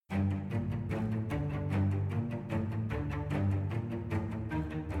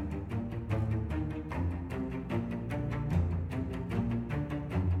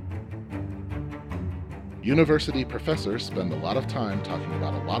University professors spend a lot of time talking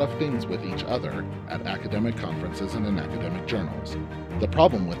about a lot of things with each other at academic conferences and in academic journals. The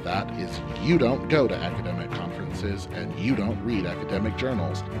problem with that is you don't go to academic conferences and you don't read academic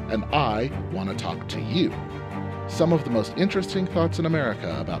journals, and I want to talk to you. Some of the most interesting thoughts in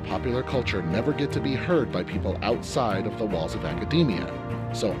America about popular culture never get to be heard by people outside of the walls of academia,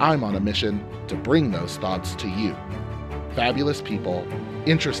 so I'm on a mission to bring those thoughts to you. Fabulous people,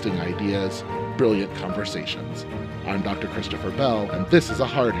 interesting ideas, brilliant conversations. I'm Dr. Christopher Bell, and this is a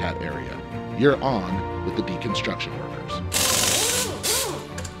hard hat area. You're on with the Deconstruction Workers.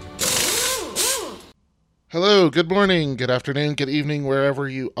 Hello, good morning, good afternoon, good evening, wherever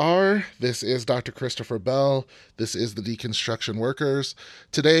you are. This is Dr. Christopher Bell. This is the Deconstruction Workers.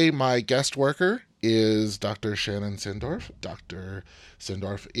 Today, my guest worker is Dr. Shannon Sindorf. Dr.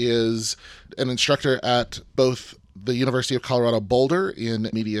 Sindorf is an instructor at both the University of Colorado Boulder in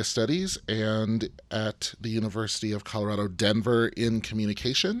Media Studies and at the University of Colorado Denver in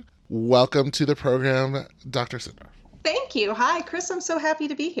Communication. Welcome to the program, Dr. Sindorf. Thank you. Hi, Chris. I'm so happy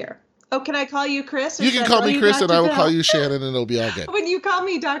to be here. Oh, can I call you Chris? You can call me Chris and I will call you Shannon and it'll be all good. When you called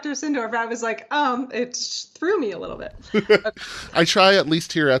me Dr. Sindorf, I was like, it threw me a little bit. Okay. I try at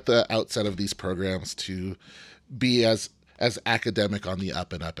least here at the outset of these programs to be as academic on the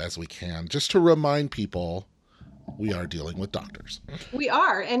up and up as we can, just to remind people we are dealing with doctors. We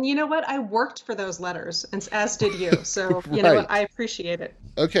are. And you know what? I worked for those letters, and as did you. So, you know what? I appreciate it.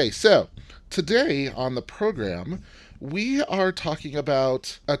 Okay, so today on the program, we are talking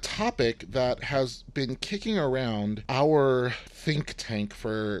about a topic that has been kicking around our think tank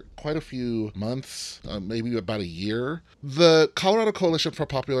for quite a few months, maybe about a year. The Colorado Coalition for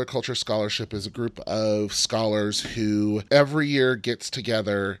Popular Culture Scholarship is a group of scholars who every year gets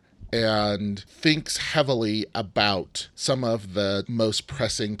together and thinks heavily about some of the most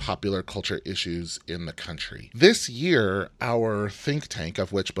pressing popular culture issues in the country. This year, our think tank,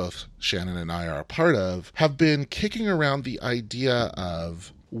 of which both Shannon and I are a part of, have been kicking around the idea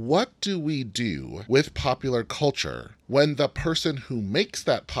of what do we do with popular culture when the person who makes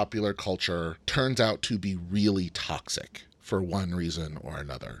that popular culture turns out to be really toxic for one reason or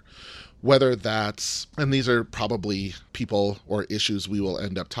another. Whether that's, and these are probably people or issues we will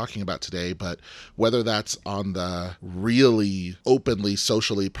end up talking about today, but whether that's on the really openly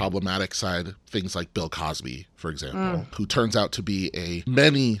socially problematic side, things like Bill Cosby, for example, who turns out to be a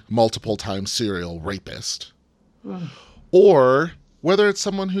multiple time serial rapist, or whether it's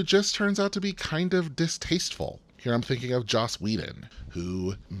someone who just turns out to be kind of distasteful. Here I'm thinking of Joss Whedon,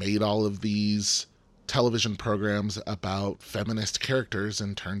 who made all of these television programs about feminist characters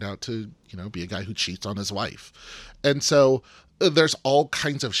and turned out to, be a guy who cheats on his wife. And so there's all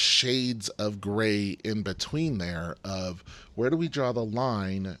kinds of shades of gray in between there of where do we draw the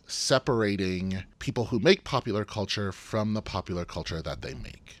line separating people who make popular culture from the popular culture that they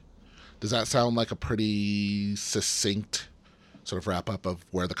make. Does that sound like a pretty succinct sort of wrap up of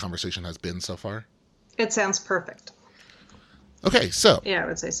where the conversation has been so far? It sounds perfect. Okay, so. Yeah, I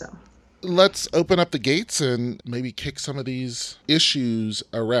would say so. Let's open up the gates and maybe kick some of these issues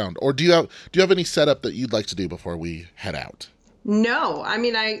around. Or do you have any setup that you'd like to do before we head out? No, I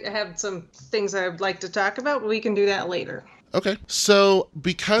mean, I have some things I would like to talk about, but we can do that later. Okay. So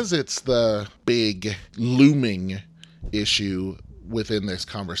because it's the big looming issue within this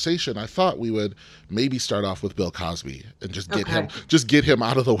conversation, I thought we would maybe start off with Bill Cosby and just get him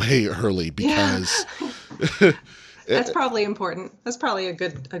out of the way early because that's probably important. That's probably a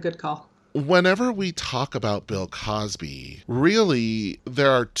good call. Whenever we talk about Bill Cosby, really,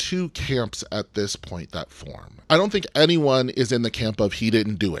 there are two camps at this point that form. I don't think anyone is in the camp of he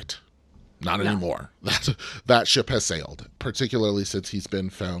didn't do it. Not anymore. That ship has sailed, particularly since he's been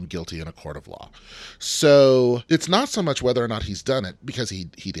found guilty in a court of law. So it's not so much whether or not he's done it, because he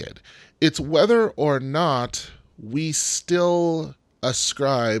did. It's whether or not we still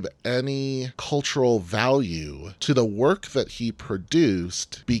ascribe any cultural value to the work that he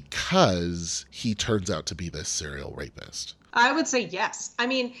produced because he turns out to be this serial rapist. I would say yes. I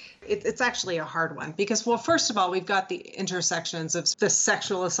mean, it's actually a hard one because, well, first of all, we've got the intersections of the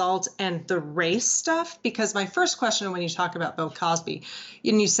sexual assault and the race stuff. Because my first question when you talk about Bill Cosby,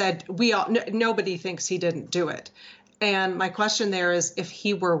 and you said nobody thinks he didn't do it. And my question there is, if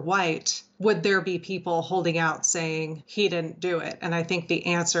he were white, would there be people holding out saying he didn't do it? And I think the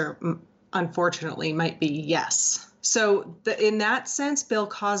answer, unfortunately, might be yes. So in that sense, Bill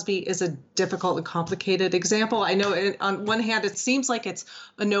Cosby is a difficult and complicated example. I know on one hand, it seems like it's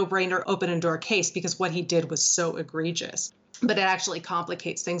a no-brainer open and door case because what he did was so egregious. but it actually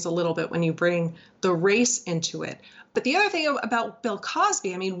complicates things a little bit when you bring the race into it. But the other thing about Bill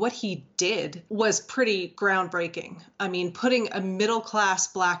Cosby, I mean, what he did was pretty groundbreaking. I mean, putting a middle-class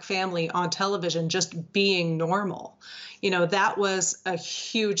Black family on television just being normal, that was a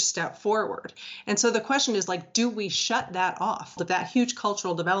huge step forward. And so the question is, like, do we shut that off? That huge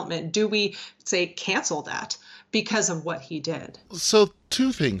cultural development, do we say cancel that because of what he did? So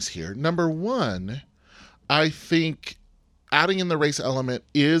 2 things here. Number 1, I think adding in the race element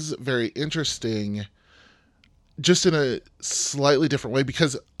is very interesting, just in a slightly different way,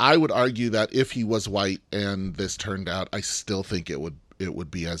 because I would argue that if he was white and this turned out, I still think it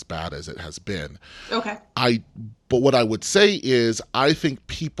would be as bad as it has been. Okay. But what I would say is I think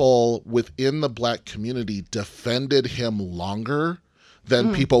people within the Black community defended him longer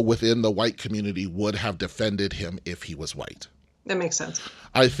than people within the white community would have defended him if he was white. That makes sense.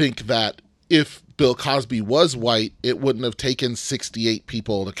 I think that if Bill Cosby was white, it wouldn't have taken 68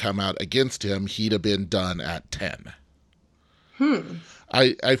 people to come out against him. He'd have been done at 10.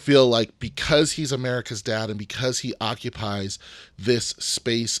 I feel like because he's America's dad and because he occupies this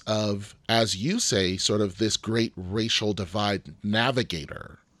space of, as you say, sort of this great racial divide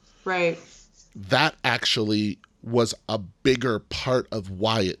navigator. Right. That actually was a bigger part of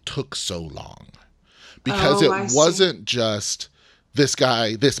why it took so long. Because it wasn't just this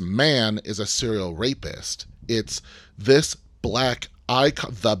guy, this man is a serial rapist. It's this Black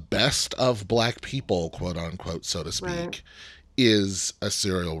icon, the best of Black people, quote unquote, so to speak, right, is a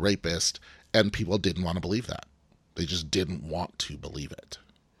serial rapist. And people didn't want to believe that. They just didn't want to believe it.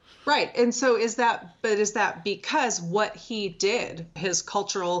 Right. And so is that because what he did, his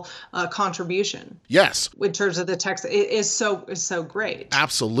cultural contribution? Yes. In terms of the text, is so great.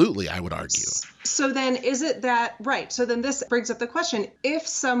 Absolutely, I would argue. So then is it that, right, so then this brings up the question, if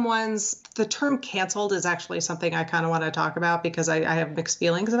the term canceled is actually something I kind of want to talk about because I have mixed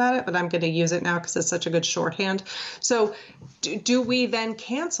feelings about it, but I'm going to use it now because it's such a good shorthand. So do we then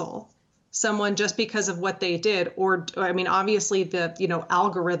cancel someone just because of what they did? Or, I mean, obviously the,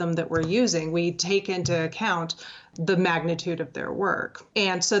 algorithm that we're using, we take into account the magnitude of their work.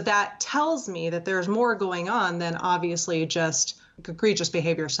 And so that tells me that there's more going on than obviously just egregious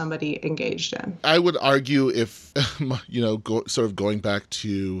behavior somebody engaged in. I would argue if, sort of going back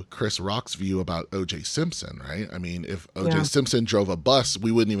to Chris Rock's view about O.J. Simpson, right? I mean, if O.J. Simpson drove a bus,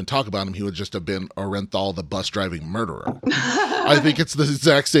 we wouldn't even talk about him. He would just have been Orenthal, the bus driving murderer. I think it's the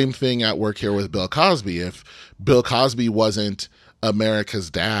exact same thing at work here with Bill Cosby. If Bill Cosby wasn't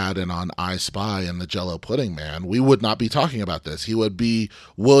America's dad and on I Spy and the Jell-O Pudding Man, we would not be talking about this. He would be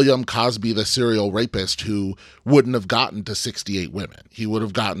William Cosby, the serial rapist who wouldn't have gotten to 68 women. He would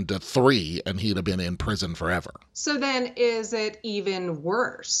have gotten to 3 and he'd have been in prison forever. So then is it even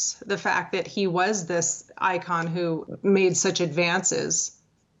worse, the fact that he was this icon who made such advances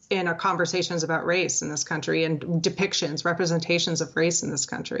in our conversations about race in this country and depictions, representations of race in this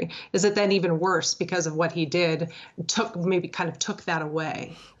country? Is it then even worse because of what he did, took that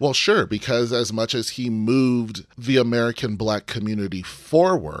away? Well, sure, because as much as he moved the American Black community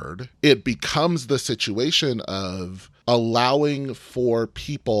forward, it becomes the situation of allowing for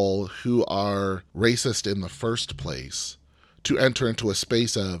people who are racist in the first place to enter into a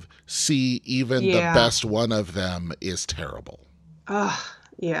space of, see, even the best one of them is terrible.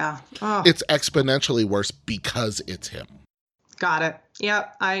 Yeah. Oh. It's exponentially worse because it's him. Got it.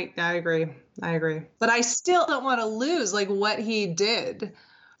 Yep. I agree. But I still don't want to lose what he did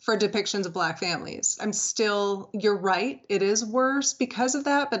for depictions of Black families. You're right. It is worse because of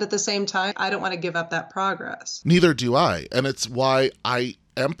that. But at the same time, I don't want to give up that progress. Neither do I. And it's why I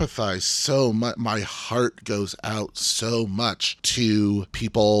empathize so much. My heart goes out so much to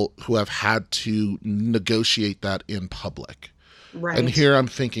people who have had to negotiate that in public. Right. And here I'm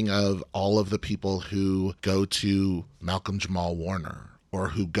thinking of all of the people who go to Malcolm Jamal Warner or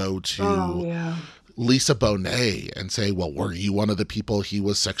who go to Lisa Bonet and say, well, were you one of the people he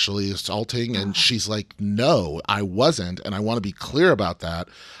was sexually assaulting? And she's like, no, I wasn't. And I want to be clear about that.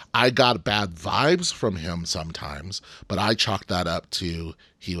 I got bad vibes from him sometimes, but I chalked that up to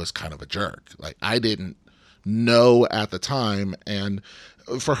he was kind of a jerk. I didn't know at the time. And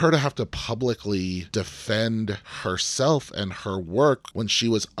for her to have to publicly defend herself and her work when she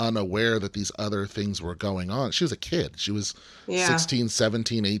was unaware that these other things were going on. She was a kid. She was 16,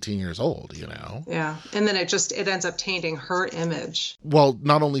 17, 18 years old, Yeah. And then it ends up tainting her image. Well,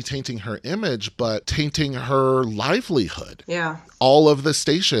 not only tainting her image, but tainting her livelihood. Yeah. All of the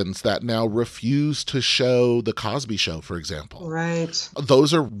stations that now refuse to show The Cosby Show, for example. Right.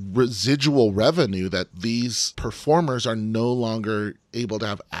 Those are residual revenue that these performers are no longer able able to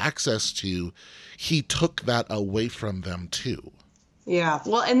have access to, he took that away from them too. Yeah,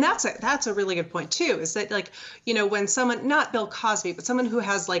 well, and that's a really good point too, is that, like, when someone, not Bill Cosby, but someone who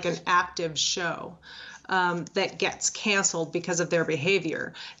has like an active show that gets canceled because of their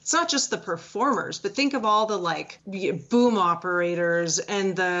behavior, it's not just the performers, but think of all the like boom operators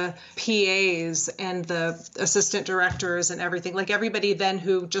and the PAs and the assistant directors and everything, like everybody then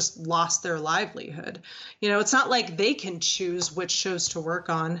who just lost their livelihood. It's not like they can choose which shows to work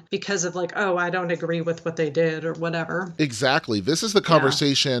on because of like, oh, I don't agree with what they did or whatever. Exactly. This is the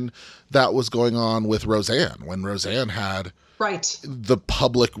conversation that was going on with Roseanne when Roseanne had the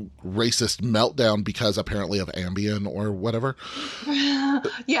public racist meltdown because apparently of Ambien or whatever. Yeah,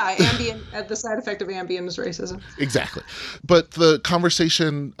 Ambien, the side effect of Ambien is racism. Exactly. But the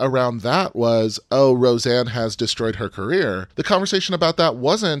conversation around that was, oh, Roseanne has destroyed her career. The conversation about that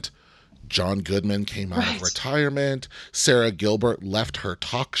wasn't John Goodman came out of retirement, Sarah Gilbert left her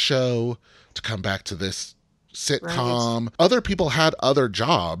talk show to come back to this sitcom. Right. Other people had other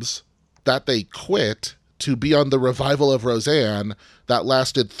jobs that they quit to be on the revival of Roseanne that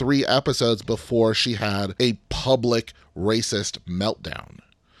lasted 3 episodes before she had a public racist meltdown.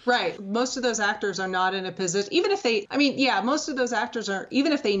 Right. Most of those actors are not in a position, even if they, most of those actors are,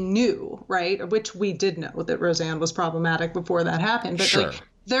 even if they knew, right, which we did know that Roseanne was problematic before that happened, but sure. Like,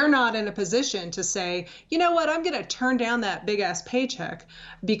 they're not in a position to say, you know what, I'm going to turn down that big ass paycheck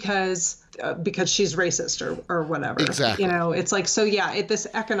because she's racist or whatever. Exactly. It's like, so yeah, this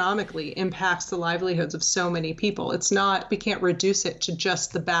economically impacts the livelihoods of so many people. It's not, we can't reduce it to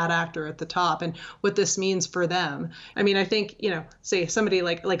just the bad actor at the top and what this means for them. I think, say somebody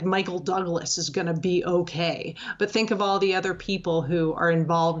like Michael Douglas is going to be okay, but think of all the other people who are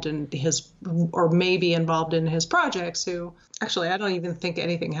involved in his, or maybe involved in his projects who, actually, I don't even think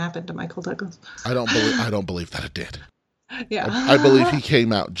anything happened to Michael Douglas. I don't believe that it did. Yeah. I believe he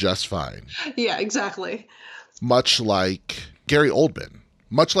came out just fine. Yeah, exactly. Much like Gary Oldman.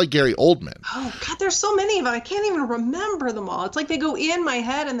 Oh God, there's so many of them. I can't even remember them all. It's like they go in my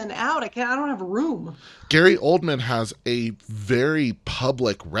head and then out. I don't have room. Gary Oldman has a very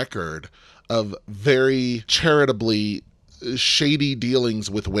public record of very charitably shady dealings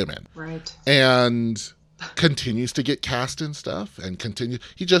with women. Right. And continues to get cast in stuff and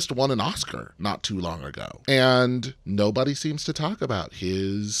he just won an Oscar not too long ago, and nobody seems to talk about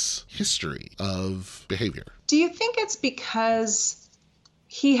his history of behavior. Do you think it's because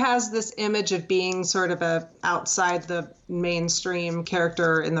he has this image of being sort of a outside the mainstream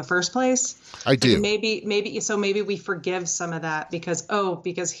character in the first place? I do. And maybe we forgive some of that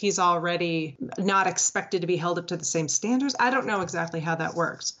because he's already not expected to be held up to the same standards. I don't know exactly how that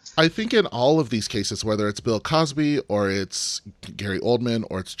works. I think in all of these cases, whether it's Bill Cosby or it's Gary Oldman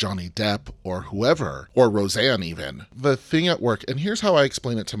or it's Johnny Depp or whoever, or Roseanne even, the thing at work, and here's how I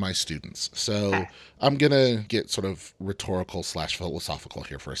explain it to my students. So okay. I'm going to get sort of rhetorical / philosophical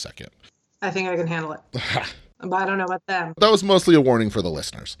here for a second. I think I can handle it. But I don't know about them. That was mostly a warning for the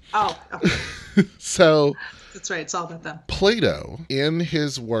listeners. Oh, okay. So that's right. It's all about them. Plato, in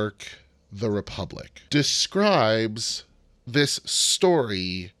his work, The Republic, describes this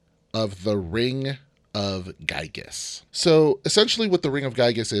story of the Ring of Gyges. So essentially what the Ring of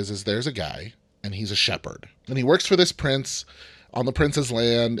Gyges is there's a guy, and he's a shepherd. And he works for this prince on the prince's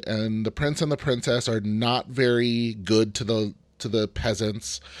land, and the prince and the princess are not very good to the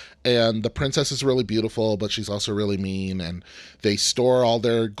peasants, and the princess is really beautiful, but she's also really mean, and they store all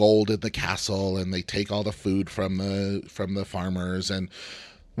their gold in the castle, and they take all the food from the farmers. And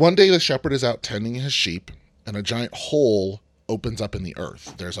one day the shepherd is out tending his sheep, and a giant hole opens up in the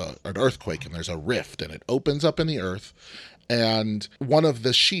earth. There's an earthquake, and there's a rift, and it opens up in the earth, and one of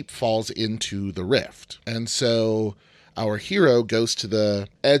the sheep falls into the rift. And so our hero goes to the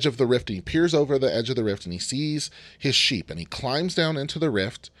edge of the rift, and he peers over the edge of the rift, and he sees his sheep, and he climbs down into the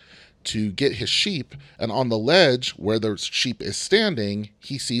rift to get his sheep, and on the ledge where the sheep is standing,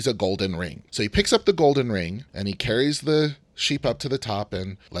 he sees a golden ring. So he picks up the golden ring, and he carries the sheep up to the top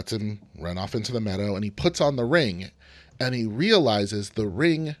and lets him run off into the meadow, and he puts on the ring, and he realizes the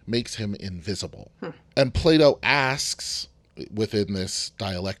ring makes him invisible. And Plato asks, within this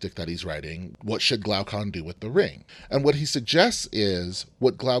dialectic that he's writing, what should Glaucon do with the ring? And what he suggests is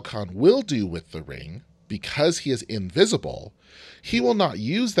what Glaucon will do with the ring, because he is invisible, he will not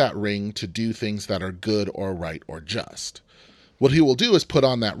use that ring to do things that are good or right or just. What he will do is put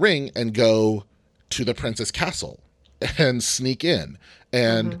on that ring and go to the prince's castle and sneak in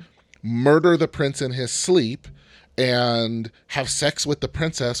and murder the prince in his sleep and have sex with the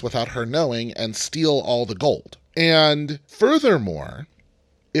princess without her knowing and steal all the gold. And furthermore,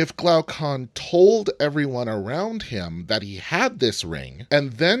 If Glaucon told everyone around him that he had this ring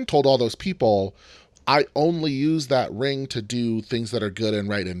and then told all those people, I only use that ring to do things that are good and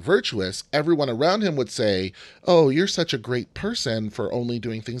right and virtuous, everyone around him would say, oh, you're such a great person for only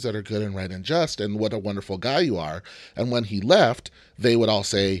doing things that are good and right and just, and what a wonderful guy you are. And when he left, they would all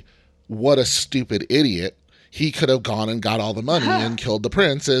say, what a stupid idiot. He could have gone and got all the money and killed the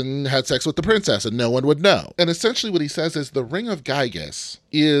prince and had sex with the princess and no one would know. And essentially what he says is the Ring of Gyges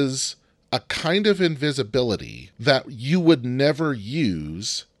is a kind of invisibility that you would never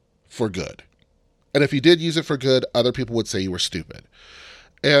use for good. And if you did use it for good, other people would say you were stupid.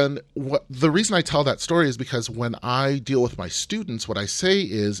 And the reason I tell that story is because when I deal with my students, what I say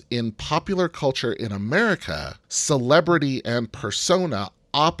is in popular culture in America, celebrity and persona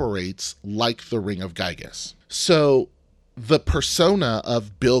operates like the Ring of Gyges. So the persona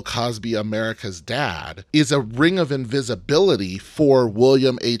of Bill Cosby, America's dad, is a ring of invisibility for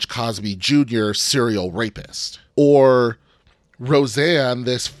William H. Cosby Jr., serial rapist. Or Roseanne,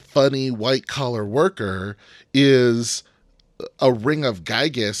 this funny white-collar worker, is a ring of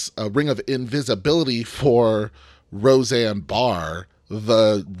Gyges, a ring of invisibility for Roseanne Barr,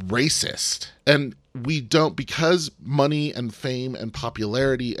 the racist. And we don't, because money and fame and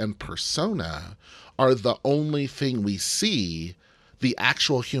popularity and persona are the only thing we see, the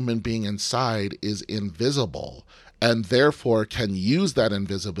actual human being inside is invisible and therefore can use that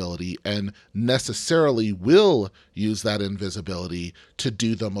invisibility and necessarily will use that invisibility to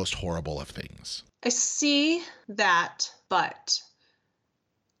do the most horrible of things. I see that, but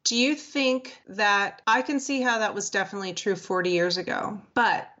do you think that I can see how that was definitely true 40 years ago,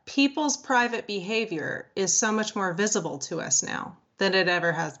 but people's private behavior is so much more visible to us now than it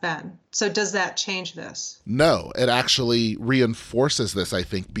ever has been. So does that change this? No, it actually reinforces this, I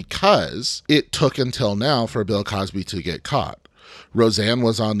think, because it took until now for Bill Cosby to get caught. Roseanne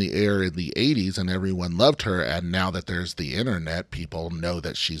was on the air in the 80s and everyone loved her. And now that there's the internet, people know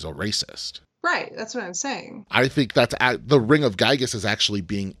that she's a racist. Right. That's what I'm saying. I think that's the Ring of Gyges is actually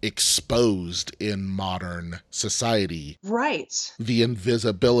being exposed in modern society. Right. The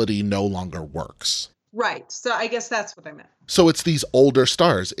invisibility no longer works. Right. So I guess that's what I meant. So it's these older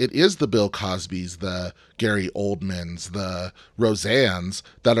stars. It is the Bill Cosbys, the Gary Oldmans, the Roseannes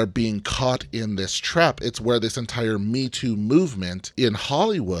that are being caught in this trap. It's where this entire Me Too movement in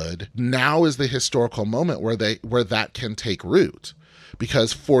Hollywood now is the historical moment where that can take root.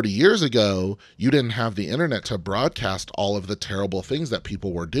 Because 40 years ago, you didn't have the internet to broadcast all of the terrible things that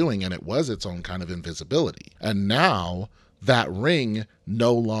people were doing, and it was its own kind of invisibility. And now that ring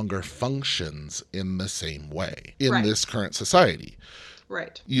no longer functions in the same way in this current society.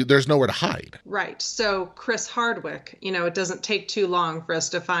 Right. There's nowhere to hide. Right. So Chris Hardwick, it doesn't take too long for us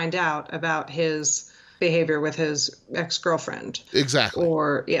to find out about his behavior with his ex-girlfriend. Exactly.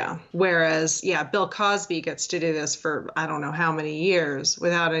 Or, whereas, Bill Cosby gets to do this for I don't know how many years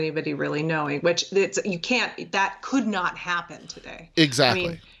without anybody really knowing, which that could not happen today. Exactly. I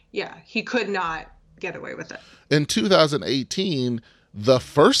mean, he could not get away with it. In 2018, the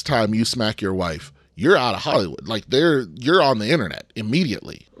first time you smack your wife, you're out of Hollywood. Like you're on the internet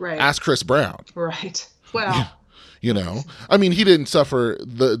immediately. Right. Ask Chris Brown. Right. Well, I mean, he didn't suffer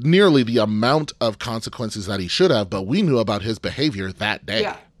nearly the amount of consequences that he should have, but we knew about his behavior that day.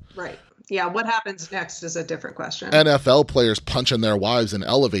 Yeah. Right. Yeah. What happens next is a different question. NFL players punching their wives in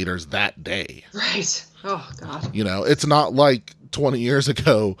elevators that day. Right. Oh, God. It's not like 20 years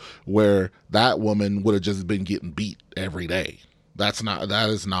ago where that woman would have just been getting beat every day. That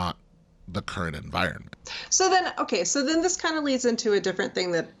is not the current environment. So then this kind of leads into a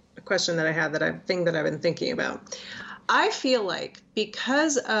question that I had I've been thinking about. I feel like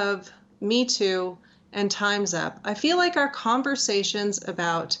because of Me Too and Time's Up, I feel like our conversations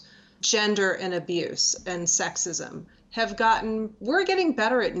about gender and abuse and sexism we're getting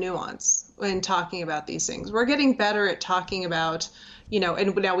better at nuance in talking about these things. We're getting better at talking about,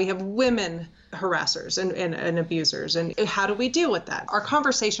 and now we have women harassers and abusers. And how do we deal with that? Our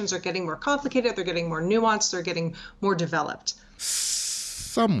conversations are getting more complicated. They're getting more nuanced. They're getting more developed.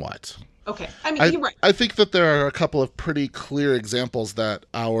 Somewhat. Okay. I mean, you're right. I think that there are a couple of pretty clear examples that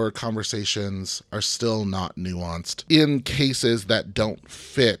our conversations are still not nuanced in cases that don't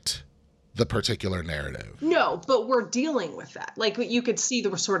fit the particular narrative. No, but we're dealing with that. Like you could see that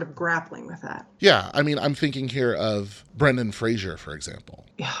we're sort of grappling with that. Yeah. I mean, I'm thinking here of Brendan Fraser, for example.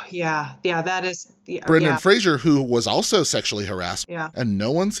 Yeah. That is. Yeah, Brendan Fraser, who was also sexually harassed. Yeah. And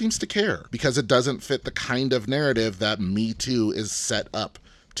no one seems to care because it doesn't fit the kind of narrative that Me Too is set up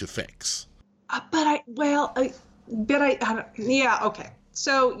to fix. Okay.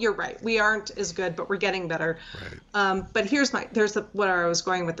 So you're right. We aren't as good, but we're getting better. Right. But what I was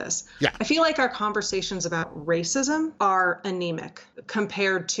going with this. Yeah. I feel like our conversations about racism are anemic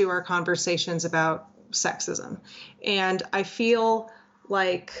compared to our conversations about sexism. And I feel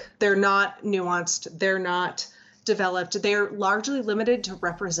like they're not nuanced. They're not developed. They're largely limited to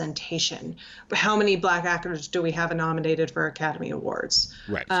representation. How many Black actors do we have nominated for Academy Awards?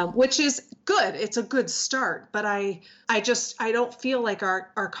 Right. Which is good. It's a good start. But I don't feel like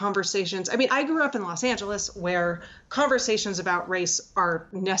our conversations. I mean, I grew up in Los Angeles where conversations about race are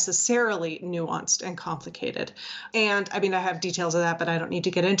necessarily nuanced and complicated. And I mean, I have details of that, but I don't need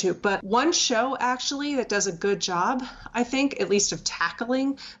to get into. But one show actually that does a good job, I think, at least of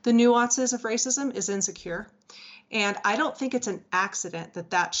tackling the nuances of racism is Insecure. And I don't think it's an accident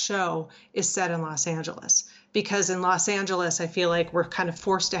that that show is set in Los Angeles, because in Los Angeles, I feel like we're kind of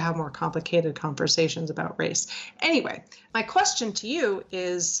forced to have more complicated conversations about race. Anyway, my question to you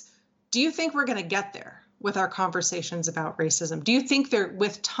is, do you think we're going to get there with our conversations about racism? Do you think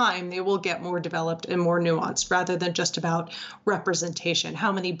with time, they will get more developed and more nuanced rather than just about representation?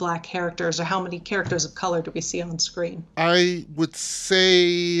 How many Black characters or how many characters of color do we see on screen? I would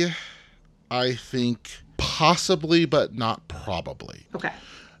say, I think possibly, but not probably. Okay.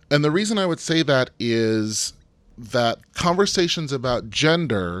 And the reason I would say that is that conversations about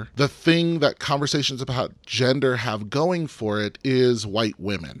gender, the thing that conversations about gender have going for it is white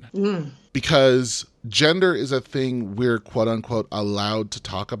women. Because gender is a thing we're quote unquote allowed to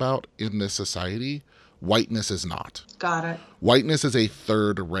talk about in this society. Whiteness is not. Got it. Whiteness is a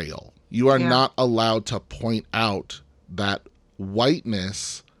third rail. You are not allowed to point out that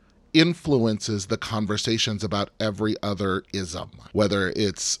whiteness influences the conversations about every other ism, whether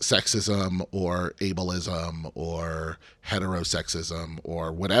it's sexism or ableism or heterosexism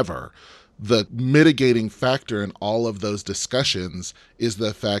or whatever. The mitigating factor in all of those discussions is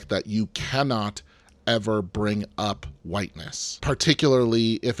the fact that you cannot ever bring up whiteness,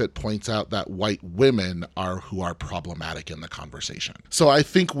 particularly if it points out that white women are who are problematic in the conversation. So I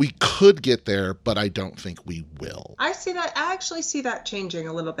think we could get there, but I don't think we will. I see that. I actually see that changing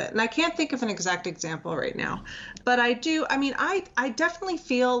a little bit. And I can't think of an exact example right now, but I do. I mean, I definitely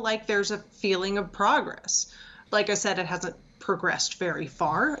feel like there's a feeling of progress. Like I said, it hasn't progressed very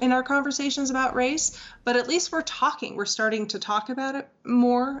far in our conversations about race, but at least we're talking. We're starting to talk about it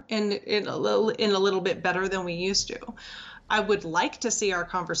more and in a little bit better than we used to. I would like to see our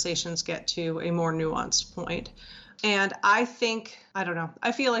conversations get to a more nuanced point. And I think, I don't know,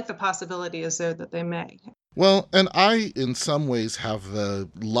 I feel like the possibility is there that they may. Well, and I, in some ways, have the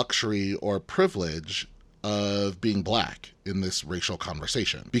luxury or privilege of being Black in this racial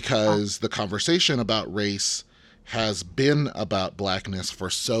conversation, because the conversation about race has been about Blackness for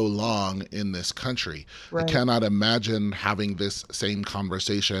so long in this country. Right. I cannot imagine having this same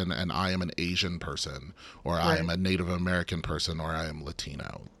conversation and I am an Asian person, or I am a Native American person, or I am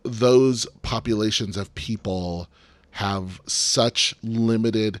Latino. Those populations of people have such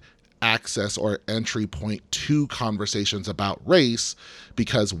limited access or entry point to conversations about race,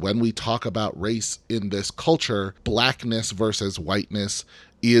 because when we talk about race in this culture, Blackness versus whiteness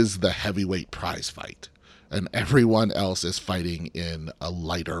is the heavyweight prize fight. And everyone else is fighting in a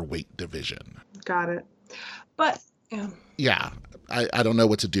lighter weight division. Got it. But, yeah, I don't know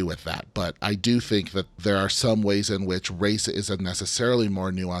what to do with that. But I do think that there are some ways in which race is a necessarily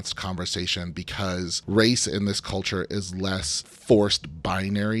more nuanced conversation, because race in this culture is less forced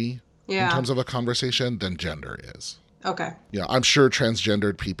binary in terms of a conversation than gender is. Okay. Yeah, I'm sure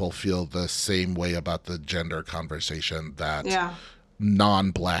transgendered people feel the same way about the gender conversation that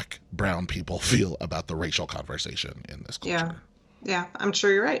non-Black brown people feel about the racial conversation in this culture. Yeah, I'm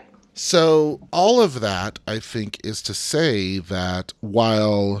sure you're right. So all of that, I think, is to say that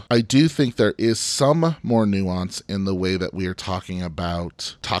while I do think there is some more nuance in the way that we are talking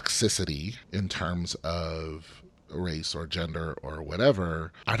about toxicity in terms of race or gender or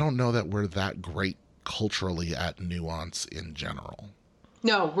whatever, I don't know that we're that great culturally at nuance in general.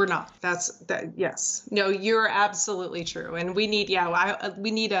 No, we're not. Yes. No, you're absolutely true. And we need,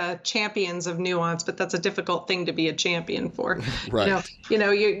 we need champions of nuance, but that's a difficult thing to be a champion for. Right.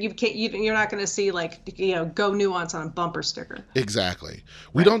 You can't, you're not going to see go nuance on a bumper sticker. Exactly.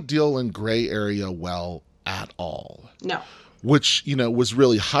 We don't deal in gray area well at all. No. Which, was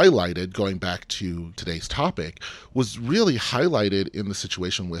really highlighted, going back to today's topic, was really highlighted in the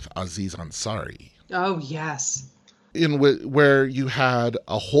situation with Aziz Ansari. Oh, yes. Where you had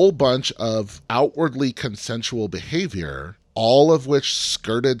a whole bunch of outwardly consensual behavior, all of which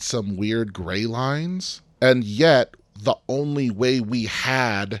skirted some weird gray lines. And yet the only way we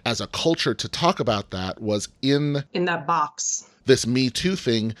had as a culture to talk about that was in that box. This Me Too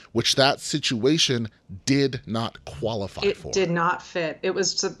thing, which that situation did not qualify for. It did not fit. It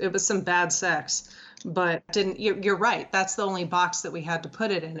was some bad sex, but didn't. You're right. That's the only box that we had to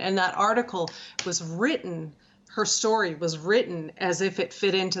put it in. And that article was written. Her story was written as if it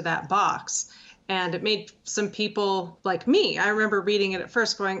fit into that box. And it made some people like me, I remember reading it at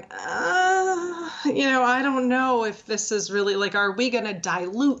first going, I don't know if this is really, like, are we going to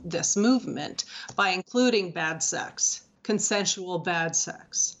dilute this movement by including bad sex, consensual bad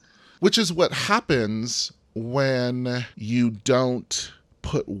sex? Which is what happens when you don't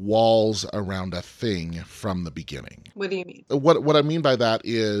put walls around a thing from the beginning. What do you mean? What I mean by that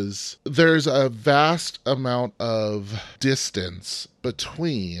is there's a vast amount of distance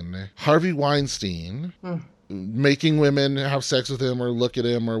between Harvey Weinstein making women have sex with him or look at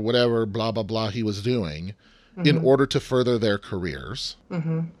him or whatever, blah, blah, blah he was doing in order to further their careers.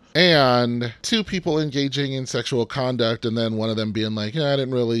 And two people engaging in sexual conduct and then one of them being like, I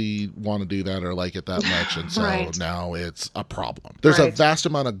didn't really want to do that or like it that much. And so right. Now it's a problem. There's a vast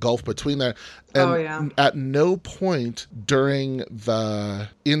amount of gulf between that. And at no point during the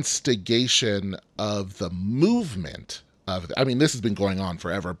instigation of the movement this has been going on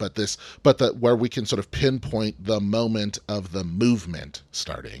forever, but where we can sort of pinpoint the moment of the movement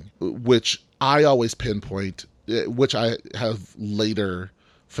starting, which I always pinpoint, which I have later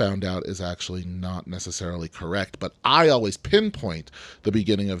found out is actually not necessarily correct, but I always pinpoint the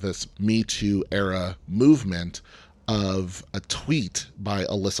beginning of this Me Too era movement of a tweet by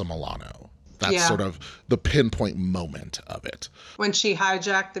Alyssa Milano. That's sort of the pinpoint moment of it. When she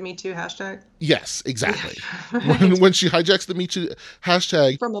hijacked the Me Too hashtag? Yes, exactly. when she hijacks the Me Too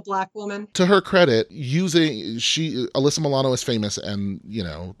hashtag. From a black woman. To her credit, Alyssa Milano is famous and,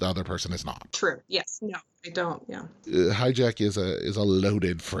 the other person is not. True. Yes. No, I don't. Yeah. Hijack is a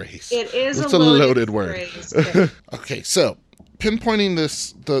loaded phrase. It is a loaded word. Okay. Okay, so pinpointing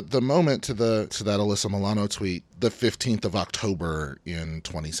the moment to that Alyssa Milano tweet, the 15th of October in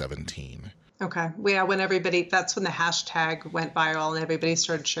 2017. Okay. Yeah, that's when the hashtag went viral and everybody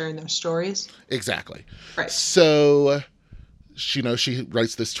started sharing their stories. Exactly. Right. So, she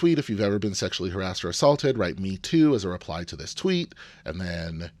writes this tweet, if you've ever been sexually harassed or assaulted, write Me Too as a reply to this tweet. And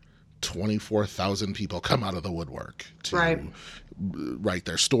then 24,000 people come out of the woodwork to write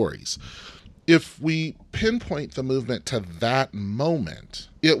their stories. If we pinpoint the movement to that moment,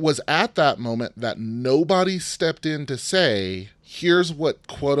 it was at that moment that nobody stepped in to say, here's what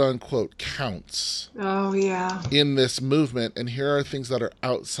quote unquote counts. Oh, yeah. In this movement, and here are things that are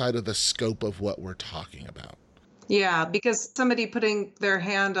outside of the scope of what we're talking about. Yeah, because somebody putting their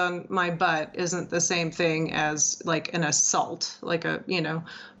hand on my butt isn't the same thing as like an assault, like a,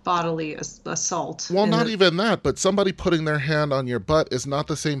 bodily assault. Well, not even that, but somebody putting their hand on your butt is not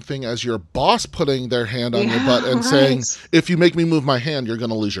the same thing as your boss putting their hand on your butt and saying, if you make me move my hand, you're going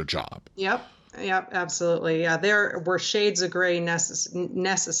to lose your job. Yep, absolutely. Yeah, there were shades of gray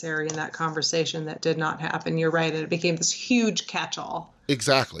necessary in that conversation that did not happen. You're right, and it became this huge catch-all.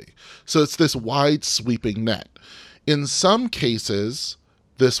 Exactly. So it's this wide sweeping net. In some cases,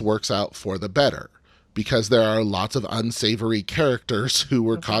 this works out for the better, because there are lots of unsavory characters who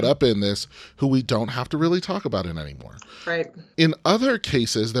were caught up in this who we don't have to really talk about it anymore. Right. In other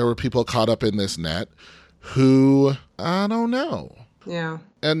cases, there were people caught up in this net who, I don't know. Yeah.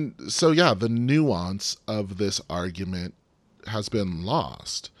 And so, the nuance of this argument has been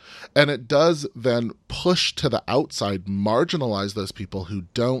lost. And it does then push to the outside, marginalize those people who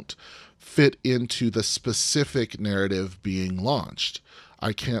don't fit into the specific narrative being launched.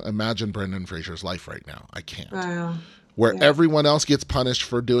 I can't imagine Brendan Fraser's life right now. I can't. Where everyone else gets punished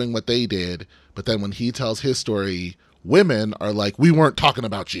for doing what they did, but then when he tells his story, women are like, we weren't talking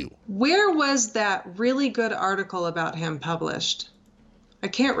about you. Where was that really good article about him published? I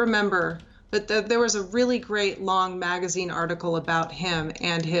can't remember, but there was a really great long magazine article about him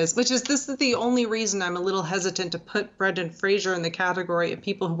and this is the only reason I'm a little hesitant to put Brendan Fraser in the category of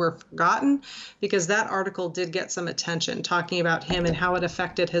people who were forgotten, because that article did get some attention talking about him and how it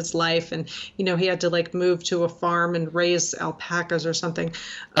affected his life. And, he had to move to a farm and raise alpacas or something.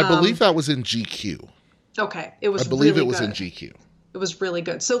 I believe that was in GQ. Okay. It was I believe really it was good. in GQ. It was really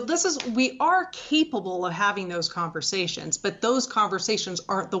good. So we are capable of having those conversations, but those conversations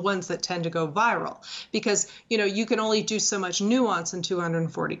aren't the ones that tend to go viral because, you can only do so much nuance in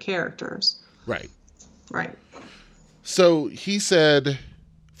 240 characters. Right. Right. So he said,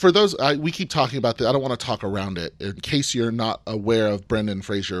 for those, we keep talking about this. I don't want to talk around it in case you're not aware of Brendan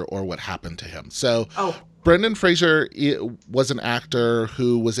Fraser or what happened to him. So Brendan Fraser was an actor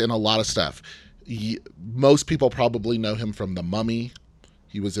who was in a lot of stuff. Most people probably know him from The Mummy.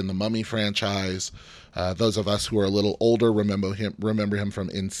 He was in the Mummy franchise. Those of us who are a little older remember him from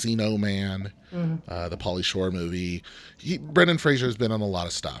Encino Man, the Pauly Shore movie. Brendan Fraser has been on a lot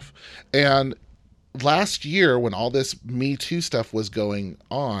of stuff. And last year, when all this Me Too stuff was going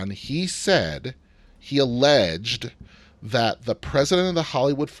on, he alleged that the president of the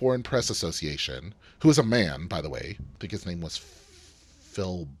Hollywood Foreign Press Association, who is a man, by the way, I think his name was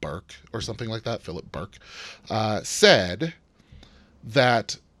Phil Burke or something like that, Philip Burke, said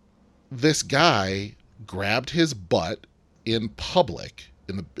that this guy grabbed his butt in public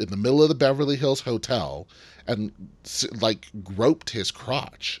in the middle of the Beverly Hills Hotel and like groped his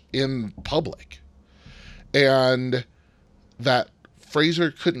crotch in public, and that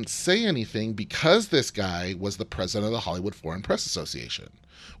Fraser couldn't say anything because this guy was the president of the Hollywood Foreign Press Association,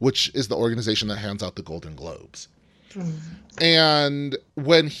 which is the organization that hands out the Golden Globes. And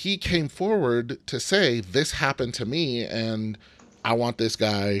when he came forward to say, this happened to me and I want this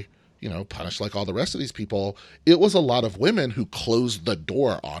guy, punished like all the rest of these people, it was a lot of women who closed the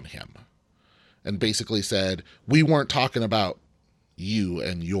door on him and basically said, we weren't talking about you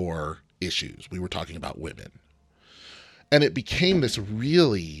and your issues. We were talking about women. And it became this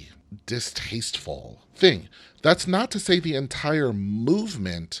really distasteful thing. That's not to say the entire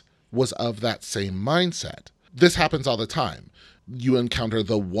movement was of that same mindset. This happens all the time. You encounter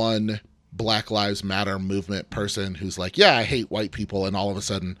the one Black Lives Matter movement person who's like, yeah, I hate white people. And all of a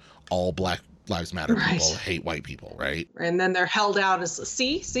sudden, all Black Lives Matter people hate white people, right? And then they're held out as,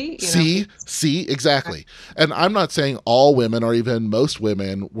 see, exactly. And I'm not saying all women or even most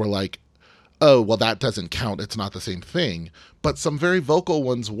women were like, oh, well, that doesn't count. It's not the same thing. But some very vocal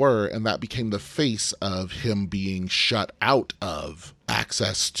ones were, and that became the face of him being shut out of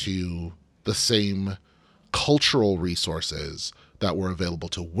access to the same cultural resources that were available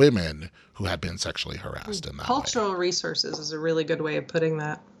to women who had been sexually harassed in that Cultural way. Resources is a really good way of putting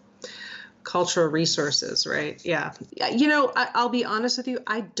that. Cultural resources, right? Yeah. I'll be honest with you.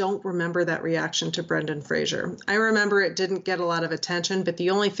 I don't remember that reaction to Brendan Fraser. I remember it didn't get a lot of attention, but the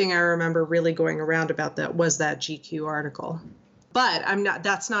only thing I remember really going around about that was that GQ article. But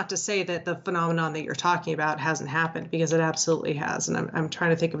that's not to say that the phenomenon that you're talking about hasn't happened, because it absolutely has. And I'm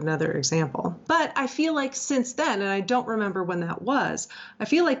trying to think of another example. But I feel like since then, and I don't remember when that was, I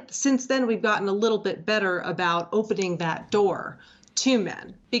feel like since then we've gotten a little bit better about opening that door to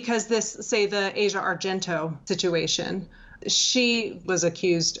men, because the Asia Argento situation, she was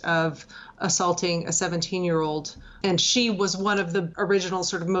accused of assaulting a 17-year-old, and she was one of the original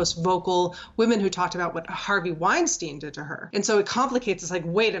sort of most vocal women who talked about what Harvey Weinstein did to her. And so it complicates. It's like,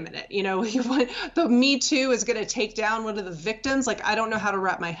 wait a minute, the Me Too is going to take down one of the victims. Like, I don't know how to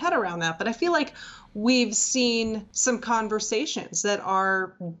wrap my head around that, but I feel like we've seen some conversations that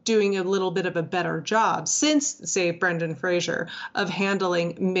are doing a little bit of a better job since, say, Brendan Fraser, of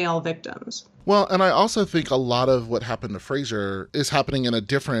handling male victims. Well, and I also think a lot of what happened to Fraser is happening in a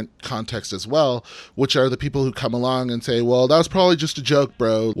different context as well, which are the people who come along and say, well, that was probably just a joke,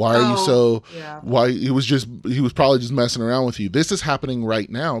 bro. Why are you so, why he was probably just messing around with you. This is happening right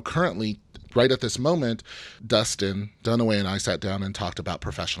now, currently, right at this moment. Dustin Dunaway and I sat down and talked about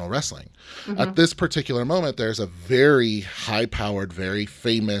professional wrestling. Mm-hmm. At this particular moment, there's a very high-powered, very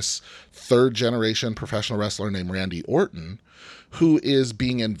famous third-generation professional wrestler named Randy Orton, who is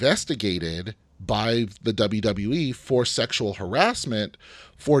being investigated by the WWE for sexual harassment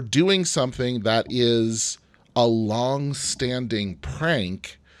for doing something that is a long-standing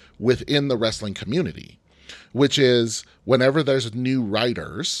prank within the wrestling community, which is whenever there's new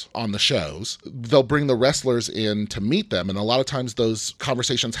writers on the shows, they'll bring the wrestlers in to meet them. And a lot of times those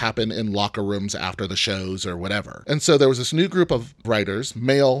conversations happen in locker rooms after the shows or whatever. And so there was this new group of writers,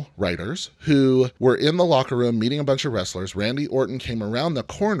 male writers, who were in the locker room meeting a bunch of wrestlers. Randy Orton came around the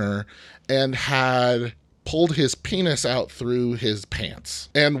corner and had pulled his penis out through his pants.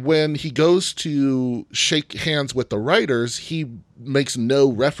 And when he goes to shake hands with the writers, he makes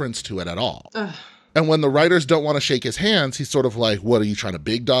no reference to it at all. Ugh. And when the writers don't want to shake his hands, he's sort of like, what, are you trying to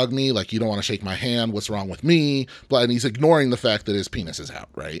big dog me? Like, you don't want to shake my hand? What's wrong with me? And he's ignoring the fact that his penis is out,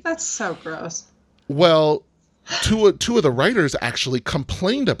 right? That's so gross. Well, two of the writers actually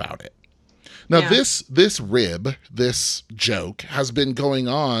complained about it. Now, this joke has been going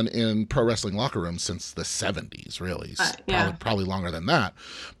on in pro wrestling locker rooms since the 70s, really. Probably longer than that.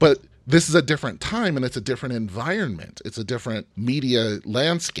 But this is a different time, and it's a different environment. It's a different media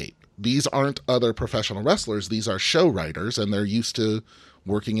landscape. These aren't other professional wrestlers. These are show writers, and they're used to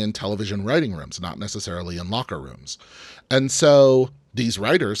working in television writing rooms, not necessarily in locker rooms. And so these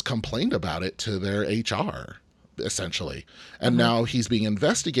writers complained about it to their HR essentially. And now he's being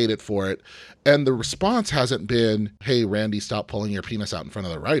investigated for it. And the response hasn't been, hey, Randy, stop pulling your penis out in front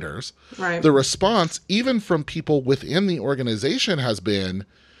of the writers. Right. The response, even from people within the organization, has been,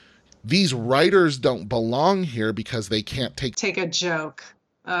 these writers don't belong here because they can't take a joke.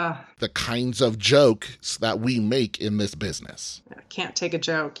 The kinds of jokes that we make in this business. Can't take a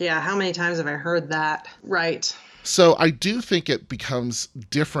joke. Yeah, how many times have I heard that? Right. So I do think it becomes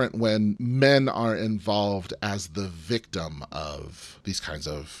different when men are involved as the victim of these kinds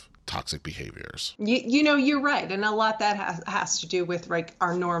of toxic behaviors. You know, you're right. And a lot that has to do with like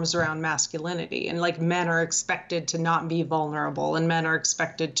our norms around masculinity, and like men are expected to not be vulnerable, and men are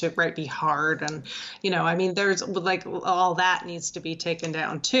expected to be hard. And, you know, I mean, there's like all that needs to be taken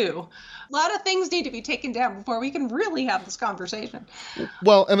down too. A lot of things need to be taken down before we can really have this conversation.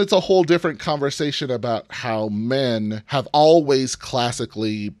 Well, and it's a whole different conversation about how men have always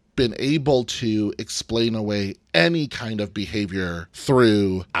classically been able to explain away any kind of behavior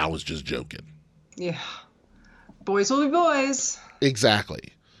through, I was just joking. Yeah. Boys will be boys.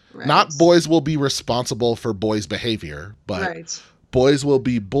 Exactly. Right. Not boys will be responsible for boys' behavior, but boys will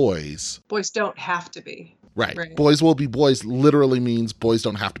be boys. Boys don't have to be. Right. Boys will be boys literally means boys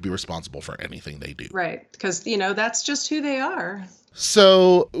don't have to be responsible for anything they do. Right. Because, you know, that's just who they are.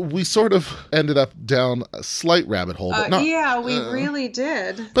 So we sort of ended up down a slight rabbit hole. But not, yeah, we really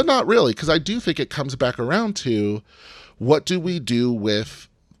did. But not really, because I do think it comes back around to, what do we do with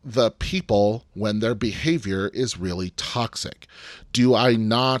the people when their behavior is really toxic? Do I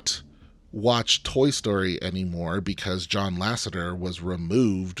not watch Toy Story anymore because John Lasseter was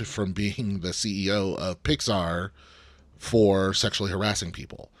removed from being the CEO of Pixar for sexually harassing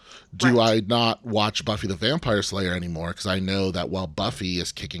people? Do I not watch Buffy the Vampire Slayer anymore because I know that while Buffy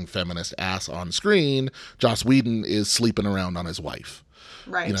is kicking feminist ass on screen, Joss Whedon is sleeping around on his wife?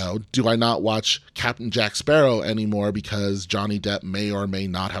 Right. You know, do I not watch Captain Jack Sparrow anymore because Johnny Depp may or may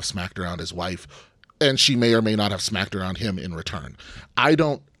not have smacked around his wife, and she may or may not have smacked around him in return?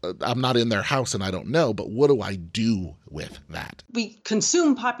 I'm not in their house and I don't know, but what do I do with that? We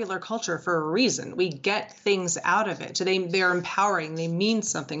consume popular culture for a reason. We get things out of it. They're empowering. They mean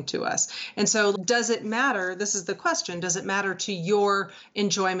something to us. And so does it matter? This is the question. Does it matter to your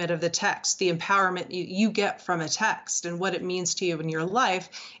enjoyment of the text, the empowerment you get from a text and what it means to you in your life,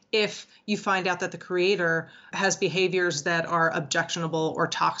 if you find out that the creator has behaviors that are objectionable or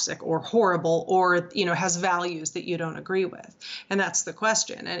toxic or horrible, or, you know, has values that you don't agree with? And that's the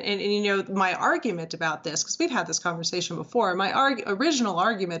question. And you know, my argument about this, because we've had this conversation before, my original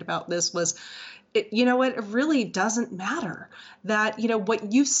argument about this was, you know what, it really doesn't matter. That, you know,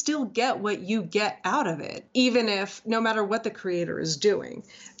 what you still get what you get out of it, even if no matter what the creator is doing.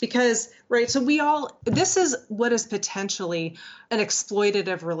 Because, right, so this is what is potentially an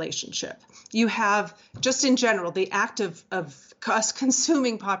exploitative relationship. You have, just in general, the act of us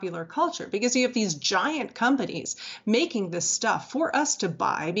consuming popular culture, because you have these giant companies making this stuff for us to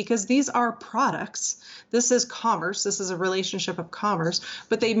buy because these are products. This is commerce. This is a relationship of commerce.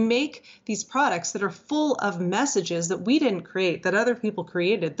 But they make these products that are full of messages that we didn't create, that other people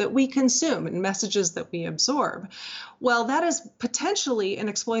created, that we consume, and messages that we absorb. Well, that is potentially an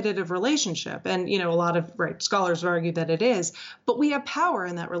exploitative relationship. And, you know, a lot of scholars argue that it is. But we have power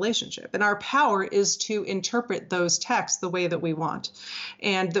in that relationship. And our power is to interpret those texts the way that we want.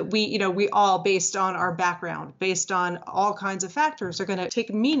 And that we all, based on our background, based on all kinds of factors, are going to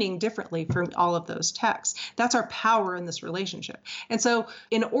take meaning differently from all of those texts. That's our power in this relationship. And so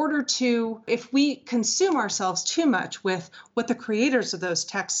if we consume ourselves too much with what the creators of those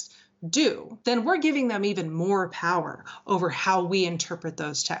texts do, then we're giving them even more power over how we interpret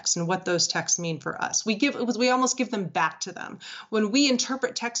those texts and what those texts mean for us. We almost give them back to them. When we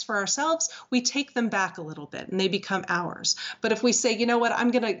interpret texts for ourselves, we take them back a little bit and they become ours. But if we say, you know what,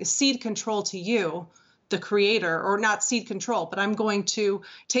 I'm going to cede control to you, the creator, or not cede control, but I'm going to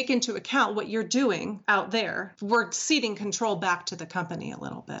take into account what you're doing out there, we're ceding control back to the company a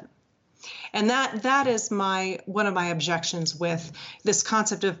little bit. And that is one of my objections with this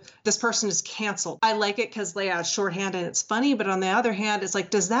concept of this person is canceled. I like it because they have shorthand and it's funny, but on the other hand, it's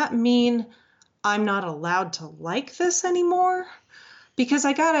like, does that mean I'm not allowed to like this anymore? Because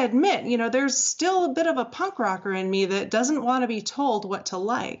I gotta admit, you know, there's still a bit of a punk rocker in me that doesn't want to be told what to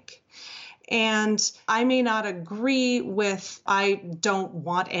like. And I may not agree with, I don't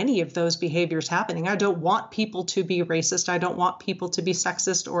want any of those behaviors happening. I don't want people to be racist. I don't want people to be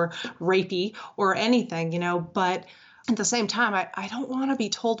sexist or rapey or anything, you know, but at the same time, I don't want to be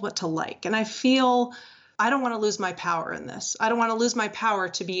told what to like. And I feel I don't want to lose my power in this. I don't want to lose my power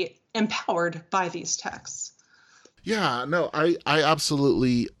to be empowered by these texts. Yeah, no, I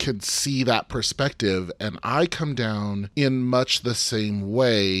absolutely can see that perspective, and I come down in much the same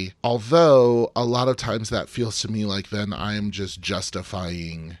way. Although a lot of times that feels to me like then I'm just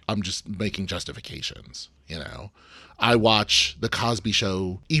making justifications, you know? I watch The Cosby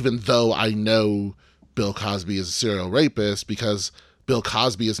Show even though I know Bill Cosby is a serial rapist because Bill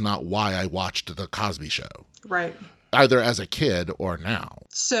Cosby is not why I watched The Cosby Show, Right. either as a kid or now.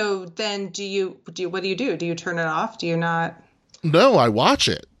 So then what do you do? Do you turn it off? Do you not? No, I watch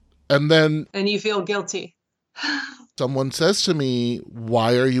it. And then And you feel guilty. someone says to me,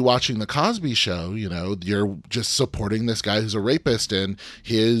 "Why are you watching The Cosby Show? You know, you're just supporting this guy who's a rapist, and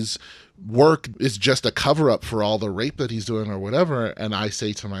his work is just a cover up for all the rape that he's doing or whatever." And I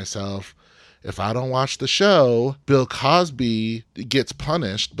say to myself, if I don't watch the show, Bill Cosby gets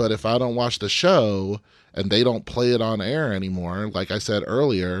punished. But if I don't watch the show and they don't play it on air anymore, like I said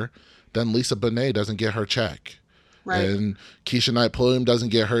earlier, then Lisa Bonet doesn't get her check. Right. And Keisha Knight Pulliam doesn't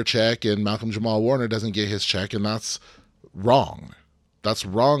get her check, and Malcolm Jamal Warner doesn't get his check, and that's wrong. That's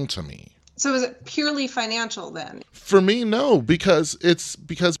wrong to me. So is it purely financial then? For me, no, because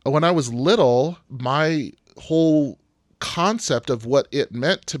when I was little, my whole concept of what it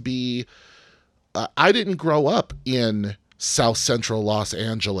meant to be, I didn't grow up in South Central Los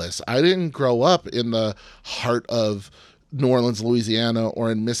Angeles. I didn't grow up in the heart of New Orleans, Louisiana,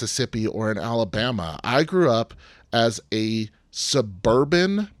 or in Mississippi or in Alabama. I grew up as a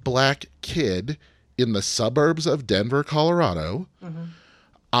suburban black kid in the suburbs of Denver, Colorado. Mm-hmm.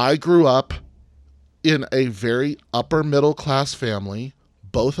 I grew up in a very upper middle class family.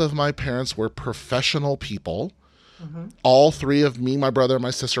 Both of my parents were professional people. Mm-hmm. All three of me, my brother, and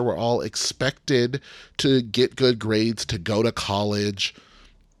my sister were all expected to get good grades, to go to college.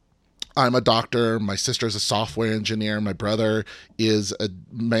 I'm a doctor. My sister's a software engineer. My brother is a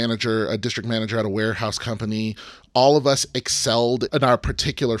district manager at a warehouse company. All of us excelled in our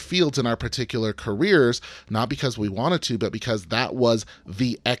particular fields, in our particular careers, not because we wanted to, but because that was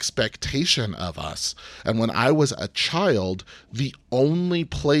the expectation of us. And when I was a child, the only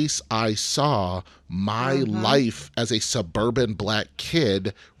place I saw my life as a suburban black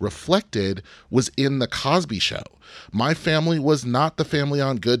kid reflected was in The Cosby Show. My family was not the family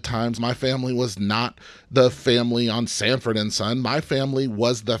on Good Times. My family was not the family on Sanford and Son. My family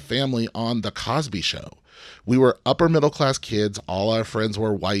was the family on The Cosby Show. We were upper middle class kids. All our friends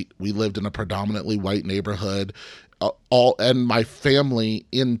were white. We lived in a predominantly white neighborhood. And my family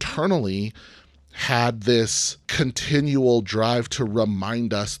internally had this continual drive to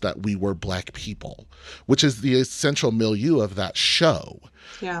remind us that we were black people, which is the essential milieu of that show.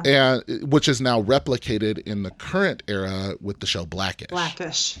 Yeah. And which is now replicated in the current era with the show Blackish.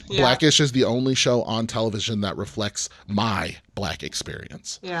 Blackish. Yeah. Blackish is the only show on television that reflects my black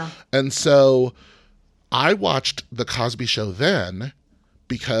experience. Yeah. And so I watched The Cosby Show then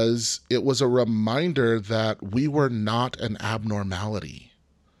because it was a reminder that we were not an abnormality.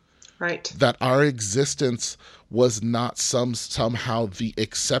 Right. That our existence was not somehow the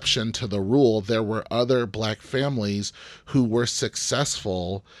exception to the rule. There were other black families who were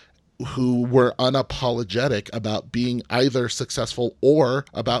successful, who were unapologetic about being either successful or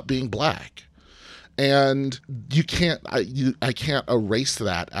about being black. And I can't erase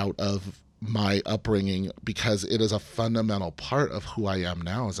that out of my upbringing because it is a fundamental part of who I am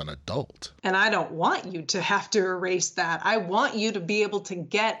now as an adult. And I don't want you to have to erase that. I want you to be able to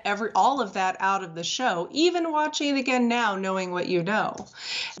get all of that out of the show, even watching it again now, knowing what you know.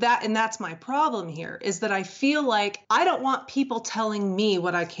 That's my problem here, is that I feel like I don't want people telling me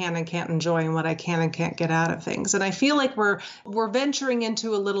what I can and can't enjoy and what I can and can't get out of things. And I feel like we're venturing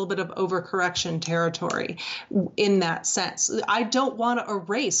into a little bit of overcorrection territory in that sense. I don't want to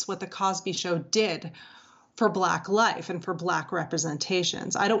erase what the Cosby Show did for Black life and for Black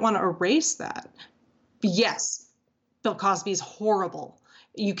representations. I don't want to erase that. Yes, Bill Cosby's horrible.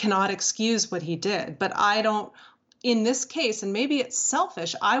 You cannot excuse what he did, but I don't, in this case, and maybe it's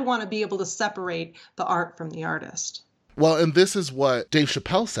selfish, I want to be able to separate the art from the artist. Well, and this is what Dave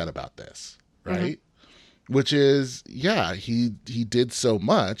Chappelle said about this, right? Mm-hmm. Which is, yeah, he did so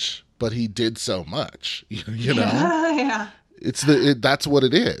much, but he did so much, you know? Yeah. That's what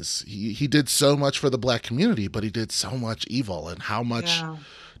it is. He did so much for the black community, but he did so much evil. And how much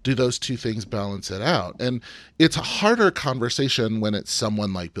do those two things balance it out? And it's a harder conversation when it's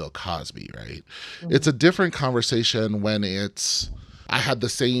someone like Bill Cosby, right? Mm-hmm. It's a different conversation when I had the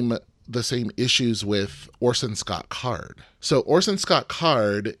same issues with Orson Scott Card. So Orson Scott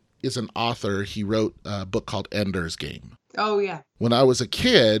Card is an author. He wrote a book called Ender's Game. Oh, yeah. When I was a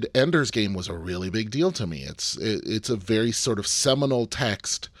kid, Ender's Game was a really big deal to me. It's a very sort of seminal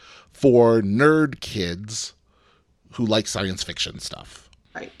text for nerd kids who like science fiction stuff.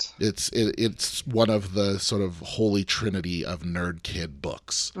 Right. It's one of the sort of holy trinity of nerd kid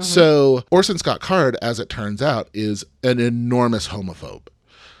books. Mm-hmm. So Orson Scott Card, as it turns out, is an enormous homophobe.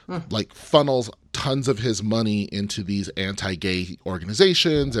 Like funnels tons of his money into these anti-gay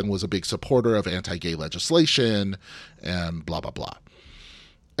organizations and was a big supporter of anti-gay legislation and blah, blah, blah.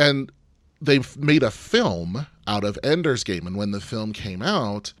 And they've made a film out of Ender's Game. And when the film came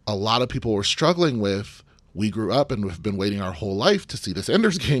out, a lot of people were struggling with, we grew up and have been waiting our whole life to see this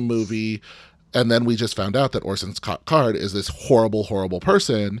Ender's Game movie. And then we just found out that Orson Scott Card is this horrible, horrible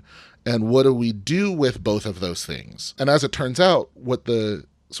person. And what do we do with both of those things? And as it turns out, what the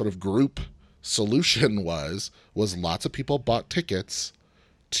sort of group solution was lots of people bought tickets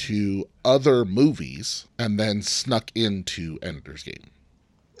to other movies and then snuck into Ender's Game.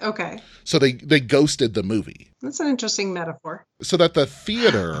 Okay. So they ghosted the movie. That's an interesting metaphor. So that the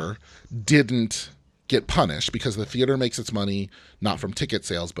theater didn't get punished, because the theater makes its money not from ticket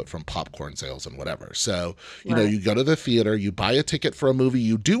sales, but from popcorn sales and whatever. So, you know, you go to the theater, you buy a ticket for a movie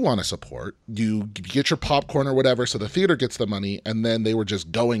you do want to support, you get your popcorn or whatever, so the theater gets the money, and then they were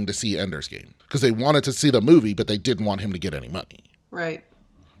just going to see Ender's Game because they wanted to see the movie, but they didn't want him to get any money. Right.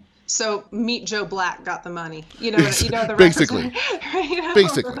 So Meet Joe Black got the money. You know the basically. You know?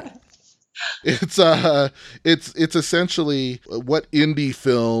 Basically. It's essentially what indie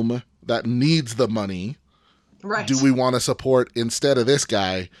film that needs the money do we want to support instead of this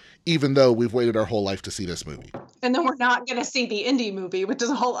guy, even though we've waited our whole life to see this movie. And then we're not going to see the indie movie, which is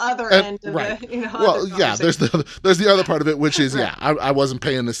a whole other end of the, well, yeah, there's the other part of it, which is, I wasn't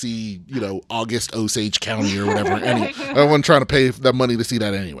paying to see, August Osage County or whatever. I wasn't trying to pay that money to see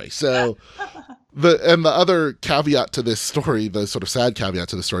that anyway. So the other caveat to this story, the sort of sad caveat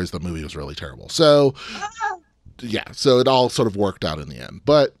to the story, is the movie was really terrible. So so it all sort of worked out in the end.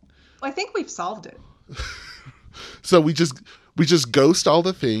 But I think we've solved it. So we just ghost all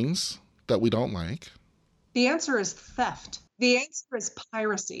the things that we don't like. The answer is theft. The answer is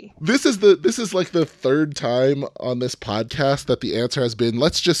piracy. This is like the third time on this podcast that the answer has been,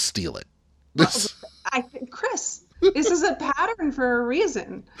 let's just steal it. Chris, this is a pattern for a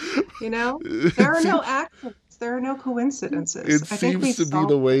reason. There are no accidents. There are no coincidences. It seems to be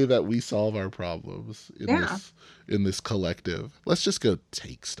the way that we solve our problems in this collective. Let's just go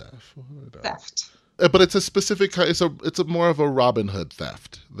take stuff. Theft. But it's a specific kind. It's a more of a Robin Hood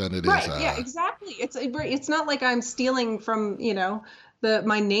theft than it is. Right. Yeah. Exactly. It's not like I'm stealing from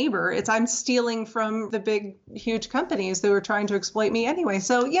my neighbor. I'm stealing from the big huge companies who are trying to exploit me anyway.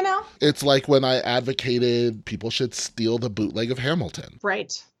 So it's like when I advocated people should steal the bootleg of Hamilton.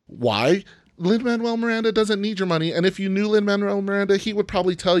 Right. Why? Lin-Manuel Miranda doesn't need your money. And if you knew Lin-Manuel Miranda, he would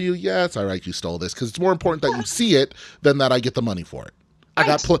probably tell you, yeah, it's all right, you stole this, because it's more important that you see it than that I get the money for it. Right.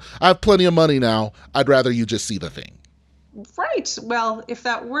 I have plenty of money now. I'd rather you just see the thing. Right. Well, if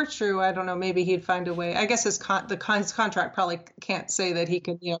that were true, I don't know, maybe he'd find a way. I guess his contract probably can't say that he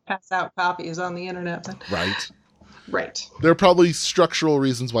could, pass out copies on the internet. But... Right. Right. There are probably structural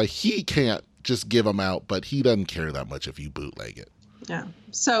reasons why he can't just give them out, but he doesn't care that much if you bootleg it. Yeah.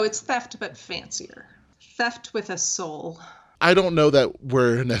 So it's theft, but fancier. Theft with a soul. I don't know that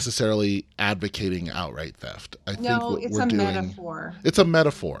we're necessarily advocating outright theft. I think what it's we're doing... metaphor. It's a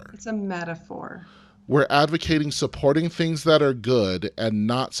metaphor. It's a metaphor. We're advocating supporting things that are good and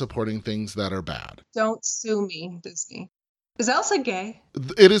not supporting things that are bad. Don't sue me, Disney. Is Elsa gay?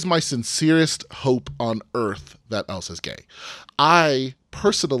 It is my sincerest hope on earth that Elsa's gay. I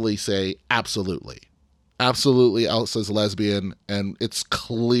personally say absolutely. Absolutely, Elsa's lesbian, and it's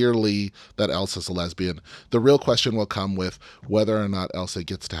clearly that Elsa's a lesbian. The real question will come with whether or not Elsa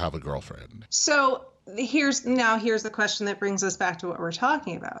gets to have a girlfriend. So here's the question that brings us back to what we're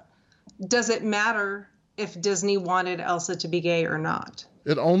talking about. Does it matter if Disney wanted Elsa to be gay or not?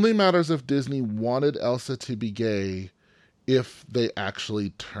 It only matters if Disney wanted Elsa to be gay if they actually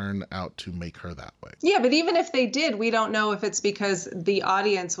turn out to make her that way. Yeah, but even if they did, we don't know if it's because the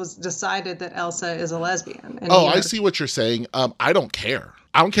audience was decided that Elsa is a lesbian. And I see what you're saying. I don't care.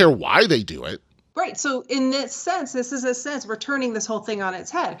 I don't care why they do it. Right. So in this sense, we're turning this whole thing on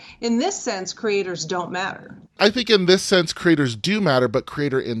its head. In this sense, creators don't matter. I think in this sense, creators do matter, but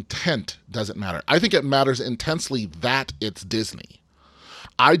creator intent doesn't matter. I think it matters intensely that it's Disney.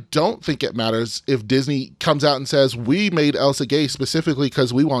 I don't think it matters if Disney comes out and says, we made Elsa gay specifically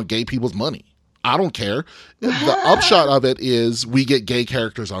because we want gay people's money. I don't care. The upshot of it is we get gay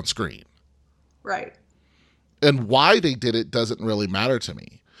characters on screen. Right. And why they did it doesn't really matter to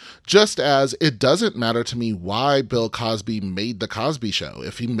me. Just as it doesn't matter to me why Bill Cosby made The Cosby Show.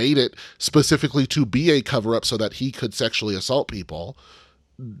 If he made it specifically to be a cover-up so that he could sexually assault people,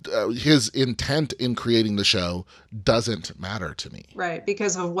 his intent in creating the show doesn't matter to me. Right,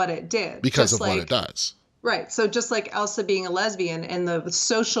 because of what it did. Because of what it does. Right. So just like Elsa being a lesbian and the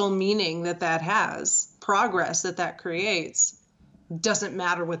social meaning that has, progress that creates, doesn't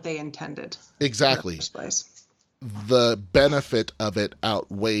matter what they intended. Exactly. In the first place. The benefit of it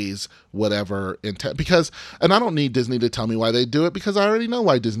outweighs whatever intent. Because, and I don't need Disney to tell me why they do it, because I already know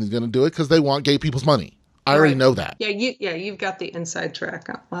why Disney's going to do it, because they want gay people's money. I already know that. Yeah, you've got the inside track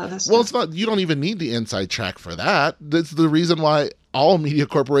on a lot of this Well, stuff. it's not, you don't even need the inside track for that. That's the reason why all media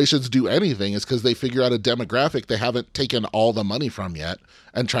corporations do anything, is because they figure out a demographic they haven't taken all the money from yet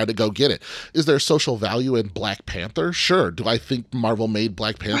and try to go get it. Is there social value in Black Panther? Sure. Do I think Marvel made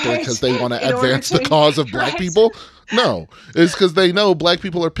Black Panther because they want to advance the cause of Black people? No. It's because they know Black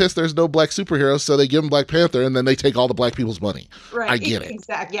people are pissed there's no Black superheroes, so they give them Black Panther, and then they take all the Black people's money. Right. I get it.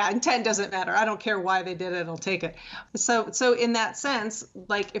 Exactly. Yeah, intent doesn't matter. I don't care why they did it. I'll take it. So in that sense,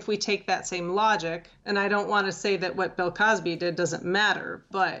 like if we take that same logic, and I don't want to say that what Bill Cosby did doesn't matter,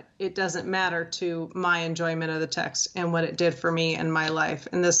 but it doesn't matter to my enjoyment of the text and what it did for me and my life.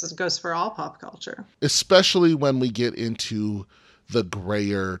 And goes for all pop culture. Especially when we get into the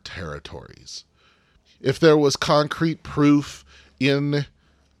grayer territories. If there was concrete proof in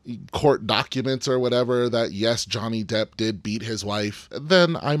court documents or whatever that, yes, Johnny Depp did beat his wife,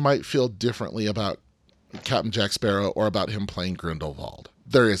 then I might feel differently about Captain Jack Sparrow or about him playing Grindelwald.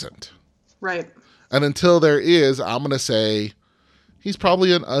 There isn't. Right. And until there is, I'm going to say he's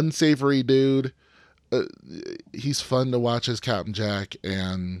probably an unsavory dude. He's fun to watch as Captain Jack,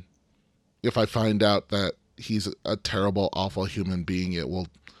 and if I find out that he's a terrible, awful human being, it will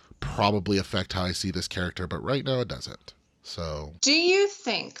probably affect how I see this character, but right now it doesn't. So, do you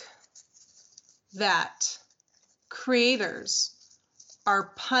think that creators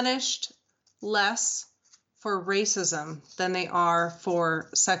are punished less for racism than they are for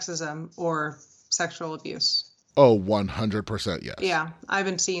sexism or sexual abuse? Oh, 100% yes. Yeah, I've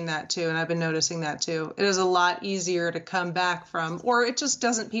been seeing that too, and I've been noticing that too. It is a lot easier to come back from, or it just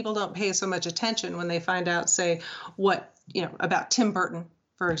doesn't, people don't pay so much attention when they find out, say, about Tim Burton,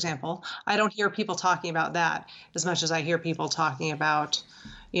 for example. I don't hear people talking about that as much as I hear people talking about,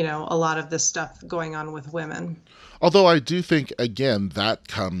 a lot of this stuff going on with women. Although I do think, again, that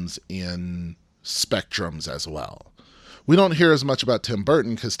comes in spectrums as well. We don't hear as much about Tim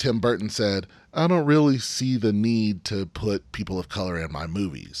Burton because Tim Burton said, I don't really see the need to put people of color in my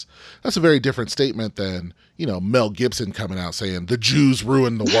movies. That's a very different statement than, Mel Gibson coming out saying the Jews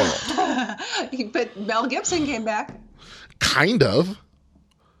ruined the world. But Mel Gibson came back. Kind of.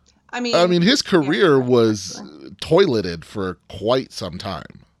 I mean, his career was toileted for quite some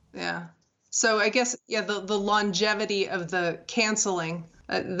time. Yeah. So I guess, the longevity of the canceling,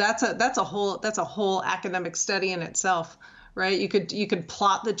 that's a whole academic study in itself, right? You could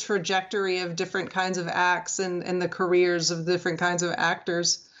plot the trajectory of different kinds of acts and the careers of different kinds of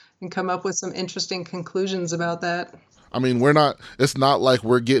actors and come up with some interesting conclusions about that. I mean, it's not like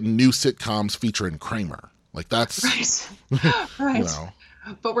we're getting new sitcoms featuring Kramer. Like that's right.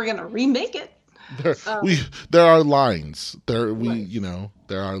 But we're gonna remake it. There are lines. There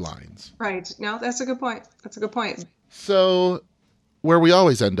are lines. Right. No, that's a good point. So where we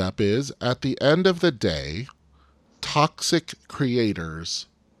always end up is, at the end of the day, toxic creators,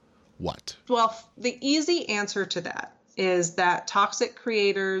 what? Well, the easy answer to that is that toxic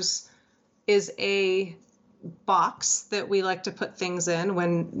creators is a box that we like to put things in,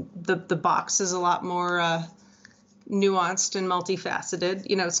 when the box is a lot more nuanced and multifaceted.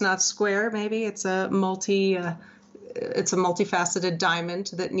 It's not square, maybe it's a multifaceted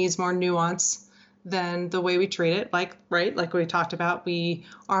diamond that needs more nuance than the way we treat it. Like we talked about, we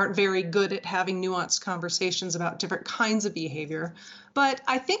aren't very good at having nuanced conversations about different kinds of behavior. But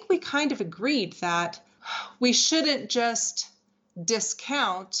I think we kind of agreed that we shouldn't just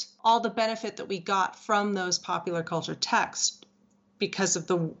discount all the benefit that we got from those popular culture texts because of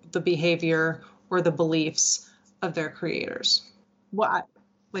the behavior or the beliefs of their creators. What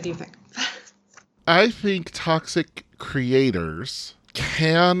do you think? I think toxic creators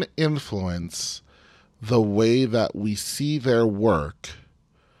can influence the way that we see their work,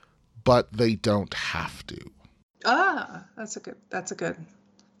 but they don't have to. That's a good.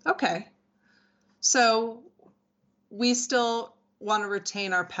 Okay. So we still want to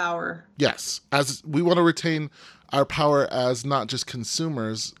retain our power. Yes, as we want to retain our power as not just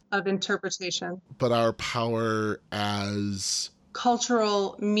consumers of interpretation, but our power as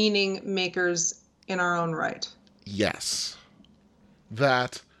cultural meaning makers in our own right. Yes.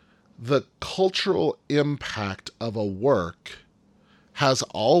 That the cultural impact of a work has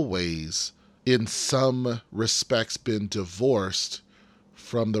always, in some respects, been divorced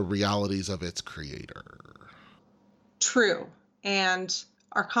from the realities of its creator. True. And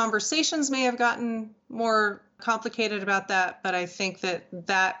our conversations may have gotten more complicated about that, but I think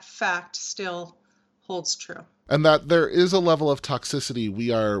that fact still holds true. And that there is a level of toxicity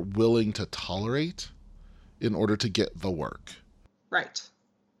we are willing to tolerate in order to get the work. Right.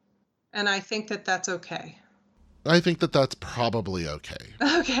 And I think that's okay. I think that's probably okay.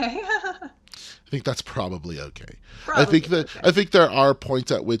 Okay. I think that's probably okay. Probably I think there are points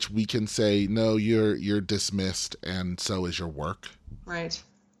at which we can say, no, you're dismissed, and so is your work. Right.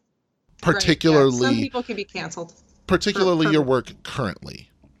 Particularly, right, yeah. Some people can be canceled. Particularly your work currently,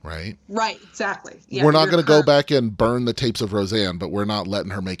 right? Right, exactly. Yeah, we're not going to go back and burn the tapes of Roseanne, but we're not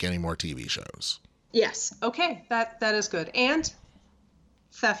letting her make any more TV shows. Yes. Okay, that is good. And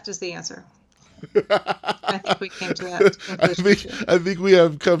theft is the answer. I think we came to that conclusion. I think we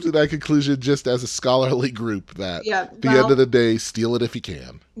have come to that conclusion just as a scholarly group that at the end of the day, steal it if you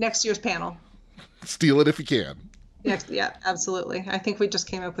can. Next year's panel. Steal it if you can. Yeah, absolutely. I think we just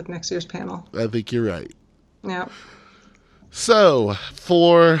came up with next year's panel. I think you're right. Yeah. So,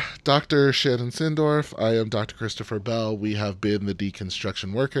 for Dr. Shannon Sindorf, I am Dr. Christopher Bell. We have been the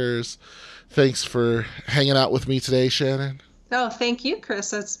Deconstruction Workers. Thanks for hanging out with me today, Shannon. Oh, thank you,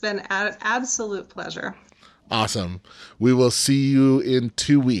 Chris. It's been an absolute pleasure. Awesome. We will see you in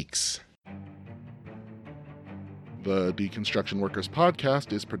 2 weeks. The Deconstruction Workers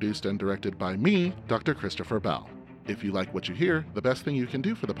podcast is produced and directed by me, Dr. Christopher Bell. If you like what you hear, the best thing you can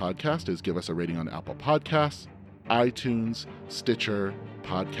do for the podcast is give us a rating on Apple Podcasts, iTunes, Stitcher,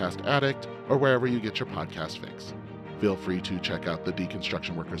 Podcast Addict, or wherever you get your podcast fix. Feel free to check out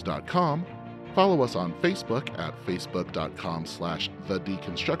thedeconstructionworkers.com. Follow us on Facebook at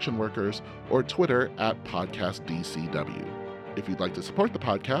facebook.com/thedeconstructionworkers or Twitter at podcastdcw. If you'd like to support the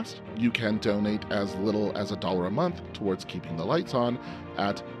podcast, you can donate as little as $1 a month towards keeping the lights on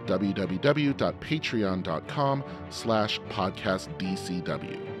at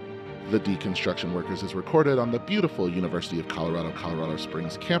www.patreon.com/podcastdcw. The Deconstruction Workers is recorded on the beautiful University of Colorado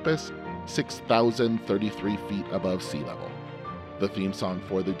Springs campus, 6,033 feet above sea level. The theme song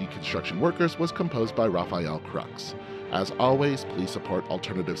for The Deconstruction Workers was composed by Raphael Crux. As always, please support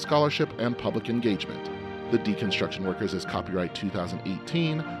alternative scholarship and public engagement. The Deconstruction Workers is copyright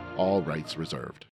 2018, all rights reserved.